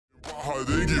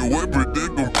They get wet with their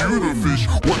computer fish.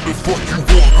 What the fuck you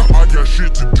want? I got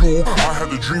shit to do. I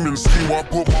had a dream and scheme. I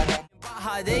put my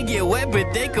How they get wet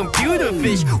with their computer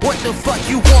fish. What the fuck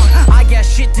you want? I got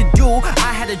shit to do.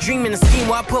 I had a dream and a scheme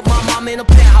where I put my mom in a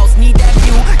penthouse. Need that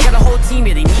view. Got a whole team,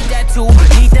 yeah, they need that too.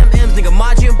 Need them M's, nigga,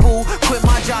 Majin Buu. Quit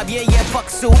my job, yeah, fuck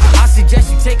Sue. I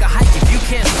suggest you take a hike if you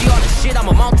can't see all the shit I'm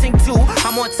amounting to.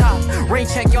 I'm on top. Rain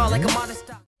check y'all like a modest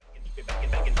stop.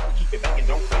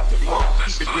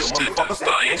 This is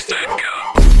the Instagram.